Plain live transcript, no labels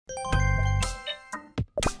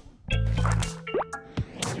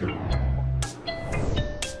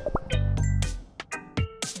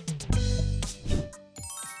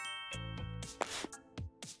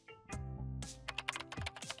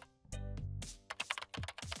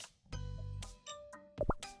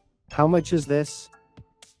How much is this?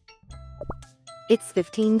 It's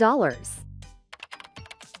 $15.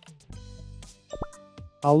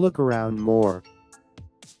 I'll look around more.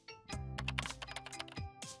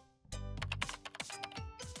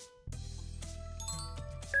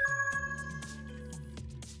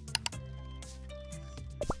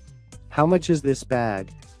 How much is this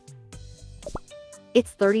bag?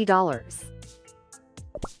 It's $30.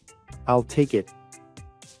 I'll take it.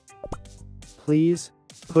 Please,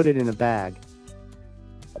 put it in a bag.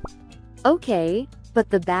 Okay, but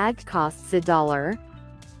the bag costs $1.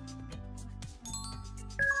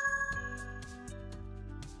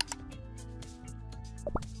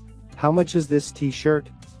 How much is this t-shirt?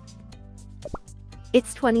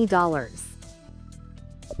 It's $20.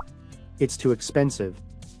 It's too expensive.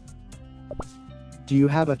 Do you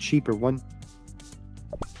have a cheaper one?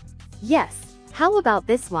 Yes, how about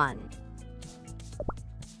this one?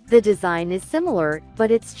 The design is similar, but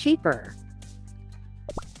it's cheaper.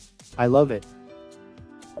 I love it.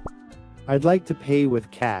 I'd like to pay with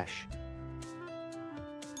cash.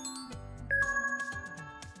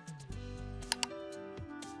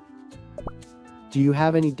 Do you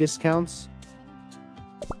have any discounts?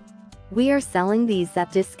 We are selling these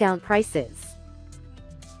at discount prices.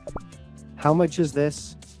 How much is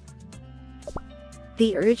this?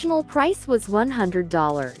 The original price was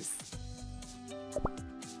 $100.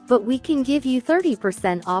 But we can give you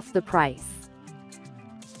 30% off the price.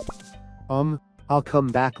 I'll come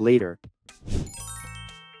back later.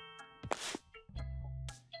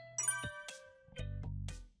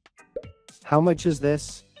 How much is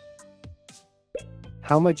this?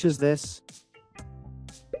 How much is this?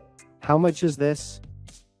 How much is this?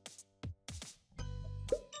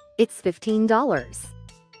 It's $15.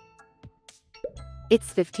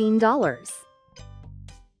 It's $15.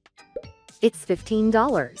 It's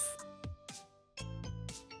 $15.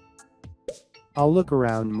 I'll look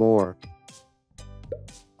around more.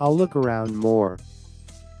 I'll look around more.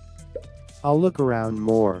 I'll look around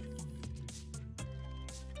more.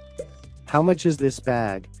 How much is this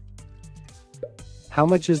bag? How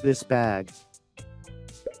much is this bag?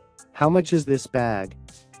 How much is this bag?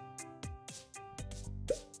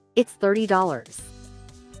 It's $30.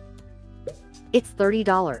 It's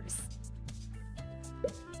 $30.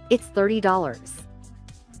 It's $30.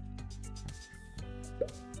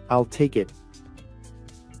 I'll take it.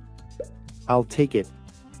 I'll take it.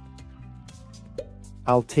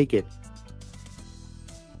 I'll take it.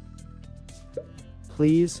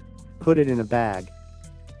 Please, put it in a bag.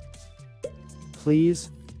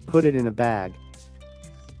 Please, put it in a bag.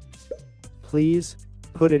 Please,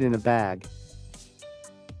 put it in a bag.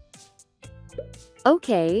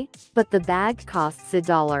 Okay, but the bag costs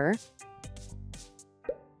 $1.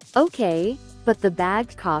 Okay, but the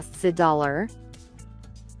bag costs $1.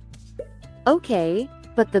 Okay,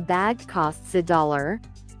 but the bag costs $1.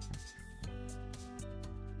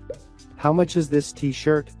 How much is this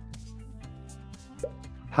t-shirt?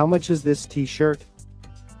 How much is this t-shirt?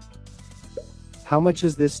 How much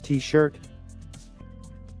is this t-shirt?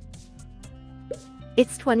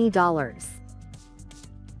 It's $20.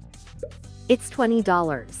 It's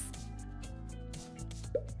 $20.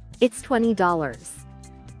 It's $20.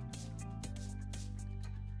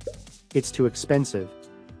 It's too expensive.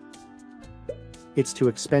 It's too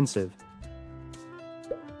expensive.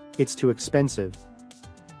 It's too expensive.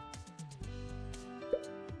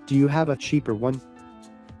 Do you have a cheaper one?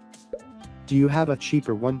 Do you have a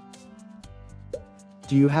cheaper one?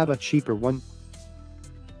 Do you have a cheaper one?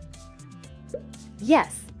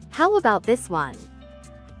 Yes, how about this one?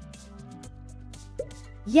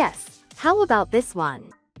 Yes, how about this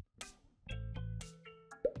one?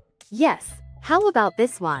 Yes, how about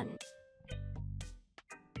this one?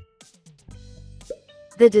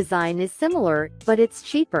 The design is similar, but it's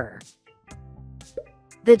cheaper.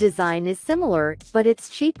 The design is similar, but it's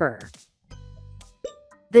cheaper.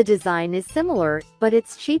 The design is similar, but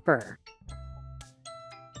it's cheaper.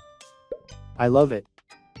 I love it.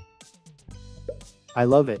 I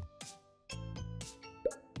love it.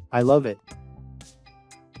 I love it.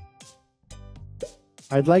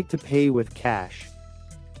 I'd like to pay with cash.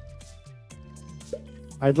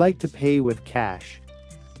 I'd like to pay with cash.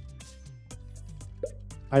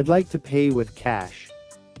 I'd like to pay with cash.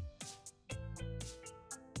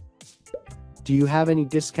 Do you have any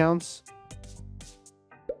discounts?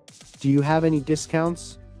 Do you have any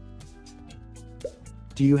discounts?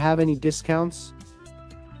 Do you have any discounts?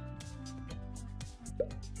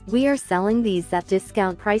 We are selling these at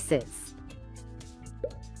discount prices.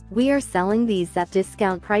 We are selling these at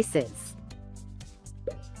discount prices.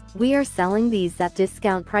 We are selling these at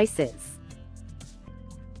discount prices.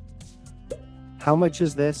 How much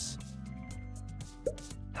is this?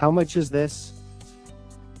 How much is this?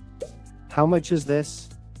 How much is this?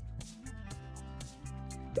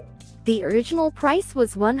 The original price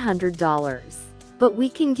was $100, but we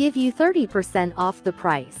can give you 30% off the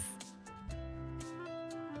price.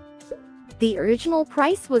 The original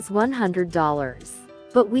price was $100,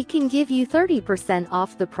 but we can give you 30%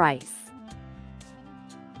 off the price.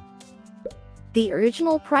 The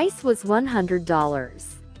original price was $100,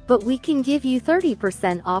 but we can give you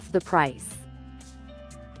 30% off the price.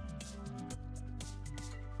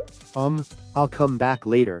 I'll come back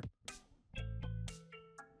later.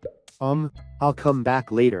 I'll come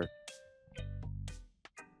back later.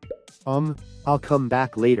 I'll come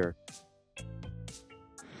back later.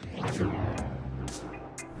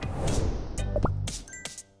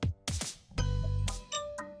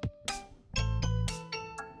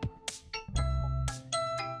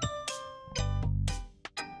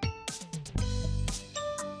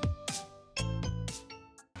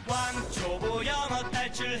 왕초보 영어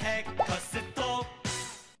탈출 해커스